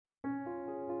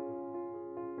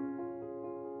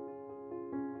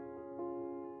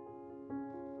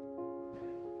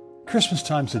Christmas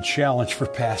time's a challenge for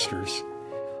pastors.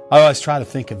 I always try to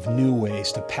think of new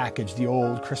ways to package the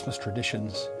old Christmas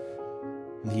traditions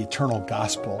and the eternal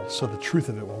gospel so the truth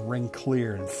of it will ring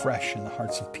clear and fresh in the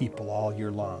hearts of people all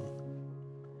year long.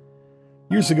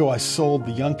 Years ago, I sold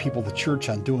the young people to church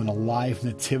on doing a live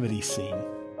nativity scene.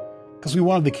 Because we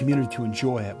wanted the community to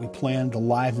enjoy it, we planned the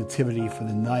live nativity for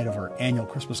the night of our annual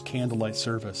Christmas candlelight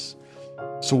service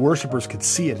so worshipers could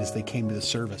see it as they came to the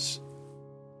service.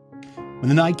 When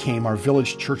the night came, our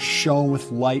village church shone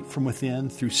with light from within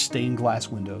through stained glass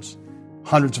windows.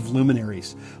 Hundreds of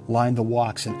luminaries lined the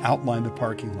walks and outlined the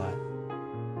parking lot.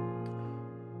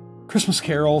 Christmas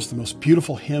carols, the most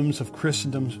beautiful hymns of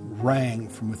Christendom, rang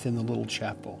from within the little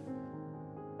chapel.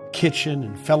 The kitchen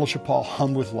and fellowship hall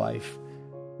hummed with life.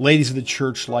 Ladies of the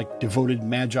church, like devoted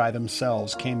magi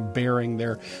themselves, came bearing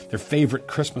their favorite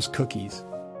Christmas cookies.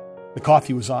 The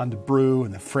coffee was on to brew,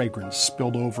 and the fragrance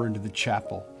spilled over into the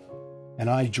chapel. And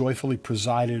I joyfully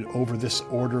presided over this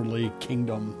orderly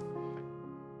kingdom.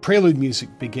 Prelude music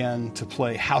began to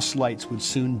play. House lights would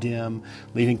soon dim,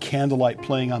 leaving candlelight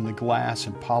playing on the glass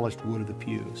and polished wood of the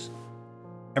pews.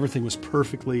 Everything was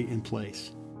perfectly in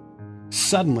place.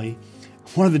 Suddenly,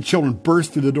 one of the children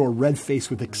burst through the door, red-faced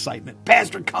with excitement.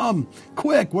 "Pastor, come!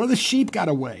 Quick! One of the sheep got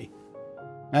away!"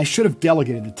 And I should have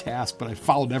delegated the task, but I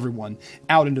followed everyone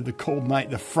out into the cold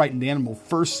night. The frightened animal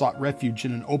first sought refuge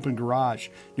in an open garage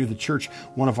near the church.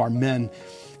 One of our men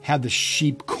had the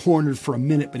sheep cornered for a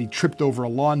minute, but he tripped over a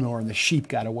lawnmower and the sheep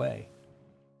got away.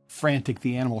 Frantic,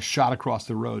 the animal shot across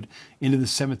the road into the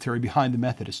cemetery behind the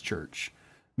Methodist church.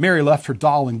 Mary left her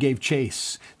doll and gave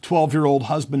chase. 12-year-old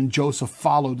husband Joseph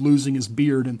followed, losing his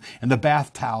beard and the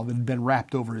bath towel that had been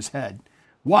wrapped over his head.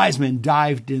 Wise men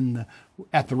dived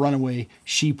at the runaway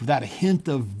sheep without a hint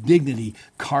of dignity,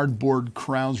 cardboard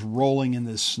crowns rolling in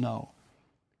the snow.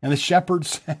 And the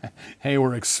shepherds, they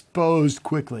were exposed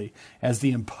quickly as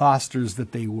the impostors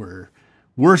that they were.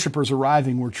 Worshippers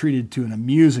arriving were treated to an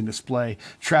amusing display.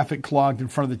 Traffic clogged in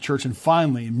front of the church, and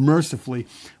finally, mercifully,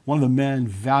 one of the men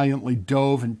valiantly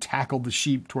dove and tackled the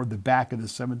sheep toward the back of the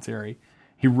cemetery.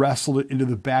 He wrestled it into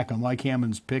the back of Mike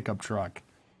Hammond's pickup truck.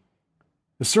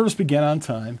 The service began on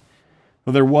time,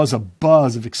 though there was a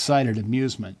buzz of excited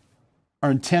amusement. Our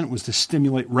intent was to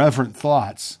stimulate reverent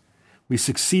thoughts. We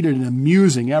succeeded in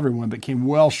amusing everyone, but came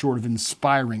well short of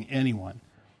inspiring anyone.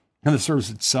 And the service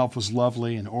itself was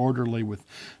lovely and orderly, with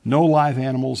no live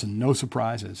animals and no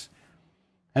surprises.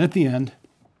 And at the end,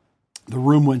 the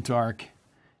room went dark,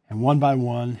 and one by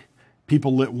one,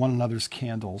 people lit one another's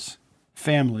candles.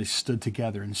 Families stood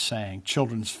together and sang.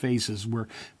 Children's faces were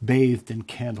bathed in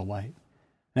candlelight.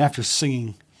 And after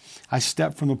singing, I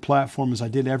stepped from the platform as I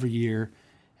did every year,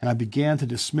 and I began to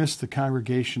dismiss the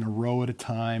congregation a row at a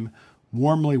time,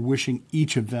 warmly wishing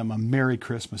each of them a Merry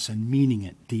Christmas and meaning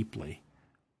it deeply.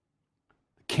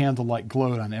 The candlelight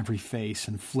glowed on every face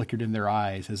and flickered in their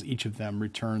eyes as each of them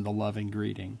returned the loving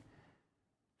greeting.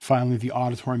 Finally, the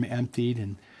auditorium emptied,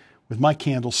 and with my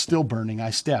candle still burning, I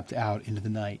stepped out into the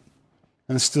night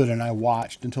and stood and I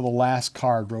watched until the last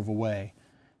car drove away.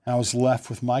 And I was left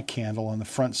with my candle on the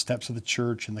front steps of the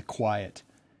church in the quiet.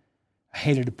 I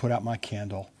hated to put out my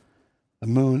candle. The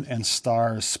moon and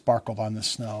stars sparkled on the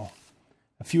snow.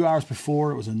 A few hours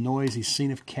before, it was a noisy scene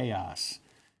of chaos,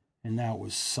 and now it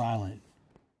was silent,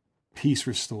 peace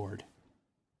restored.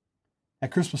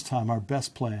 At Christmas time, our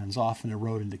best plans often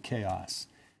erode into chaos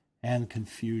and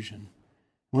confusion.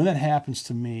 When that happens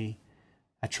to me,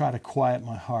 I try to quiet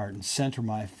my heart and center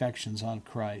my affections on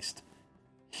Christ.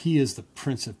 He is the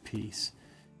Prince of Peace,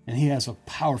 and he has a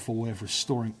powerful way of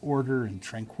restoring order and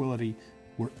tranquility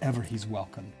wherever he's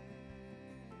welcome.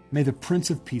 May the Prince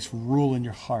of Peace rule in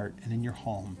your heart and in your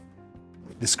home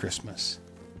this Christmas.